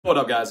What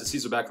up guys, it's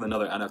Caesar back with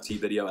another NFT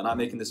video, and I'm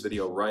making this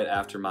video right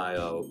after my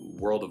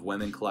World of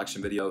Women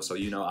collection video, so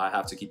you know I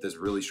have to keep this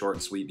really short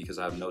and sweet because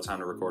I have no time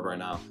to record right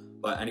now.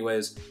 But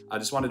anyways, I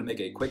just wanted to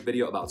make a quick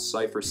video about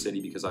Cypher City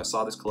because I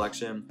saw this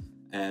collection,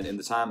 and in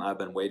the time I've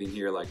been waiting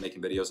here like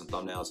making videos and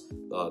thumbnails,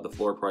 the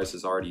floor price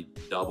has already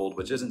doubled,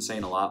 which isn't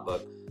saying a lot,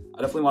 but I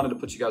definitely wanted to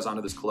put you guys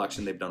onto this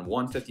collection. They've done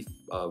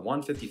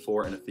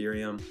 154 in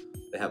Ethereum.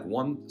 They have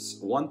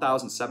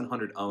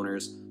 1,700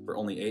 owners for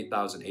only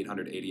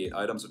 8,888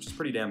 items, which is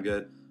pretty damn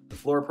good. The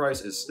floor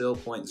price is still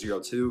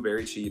 0.02,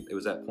 very cheap. It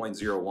was at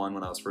 0.01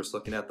 when I was first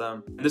looking at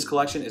them. And this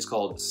collection is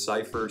called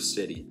Cypher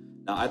City.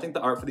 Now, I think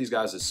the art for these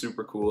guys is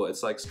super cool.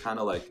 It's like kind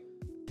of like,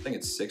 I think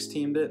it's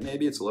 16-bit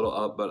maybe, it's a little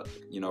up, but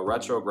you know,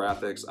 retro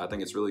graphics, I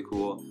think it's really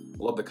cool.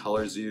 I love the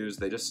colors used,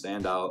 they just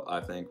stand out,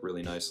 I think,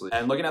 really nicely.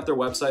 And looking at their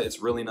website,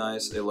 it's really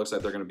nice. It looks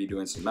like they're gonna be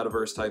doing some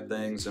metaverse type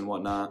things and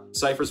whatnot.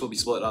 Ciphers will be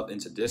split up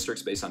into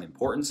districts based on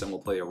importance and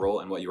will play a role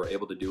in what you are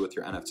able to do with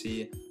your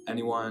NFT.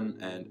 Anyone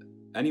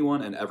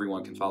and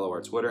everyone can follow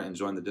our Twitter and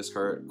join the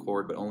Discord,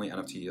 but only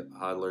NFT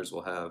hodlers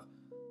will have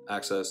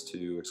access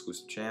to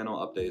exclusive channel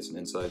updates and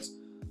insights.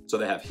 So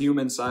they have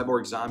humans,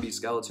 cyborgs, zombies,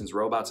 skeletons,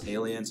 robots,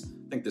 aliens.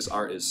 I think this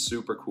art is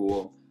super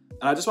cool.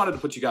 And I just wanted to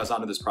put you guys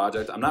onto this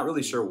project. I'm not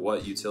really sure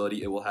what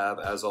utility it will have.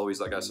 As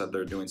always, like I said,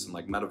 they're doing some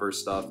like metaverse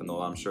stuff, and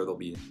I'm sure they'll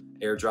be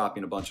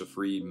airdropping a bunch of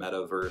free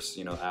metaverse,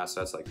 you know,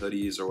 assets like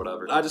hoodies or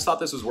whatever. I just thought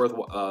this was worth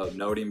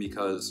noting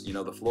because, you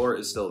know, the floor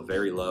is still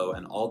very low,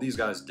 and all these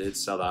guys did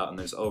sell out, and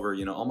there's over,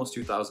 you know, almost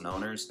 2,000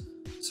 owners.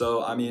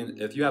 So, I mean,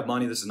 if you have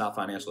money, this is not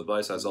financial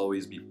advice. As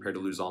always, be prepared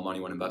to lose all money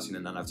when investing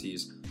in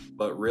NFTs.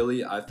 But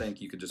really, I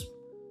think you could just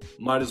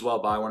might as well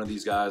buy one of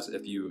these guys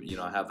if you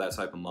know, have that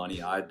type of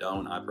money. I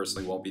don't. I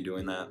personally won't be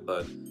doing that.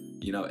 But,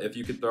 you know, if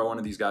you could throw one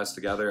of these guys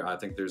together, I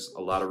think there's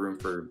a lot of room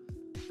for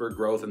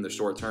growth in the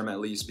short term at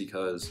least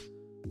because,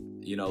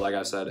 you know, like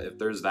I said, if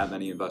there's that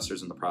many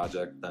investors in the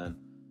project, then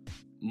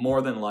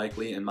more than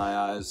likely, in my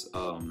eyes,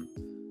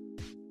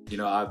 you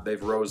know,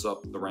 they've rose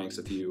up the ranks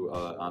a few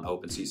on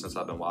OpenSea since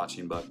I've been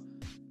watching, but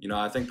you know,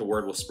 I think the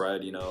word will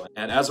spread, you know.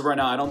 And as of right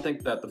now, I don't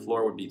think that the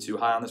floor would be too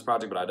high on this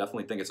project, but I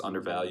definitely think it's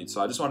undervalued.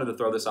 So I just wanted to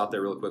throw this out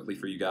there real quickly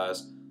for you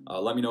guys.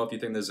 Let me know if you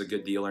think this is a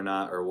good deal or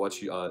not, or what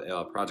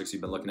projects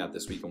you've been looking at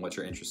this week and what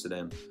you're interested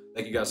in.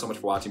 Thank you guys so much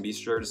for watching. Be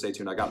sure to stay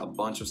tuned. I got a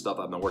bunch of stuff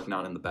I've been working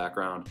on in the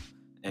background,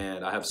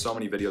 and I have so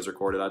many videos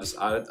recorded.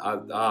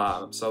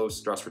 I'm so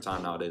stressed for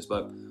time nowadays,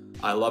 but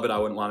I love it. I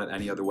wouldn't want it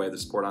any other way. The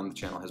support on the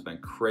channel has been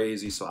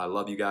crazy, so I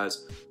love you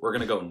guys. We're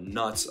gonna go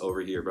nuts over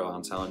here, bro.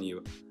 I'm telling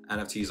you,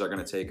 NFTs are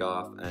gonna take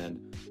off,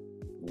 and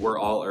we're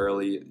all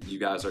early. You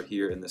guys are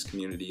here in this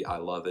community. I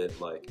love it.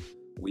 Like,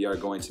 we are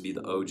going to be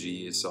the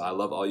OGs, so I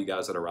love all you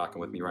guys that are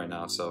rocking with me right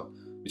now. So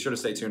be sure to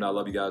stay tuned. I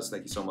love you guys.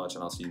 Thank you so much,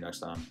 and I'll see you next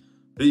time.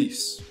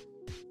 Peace.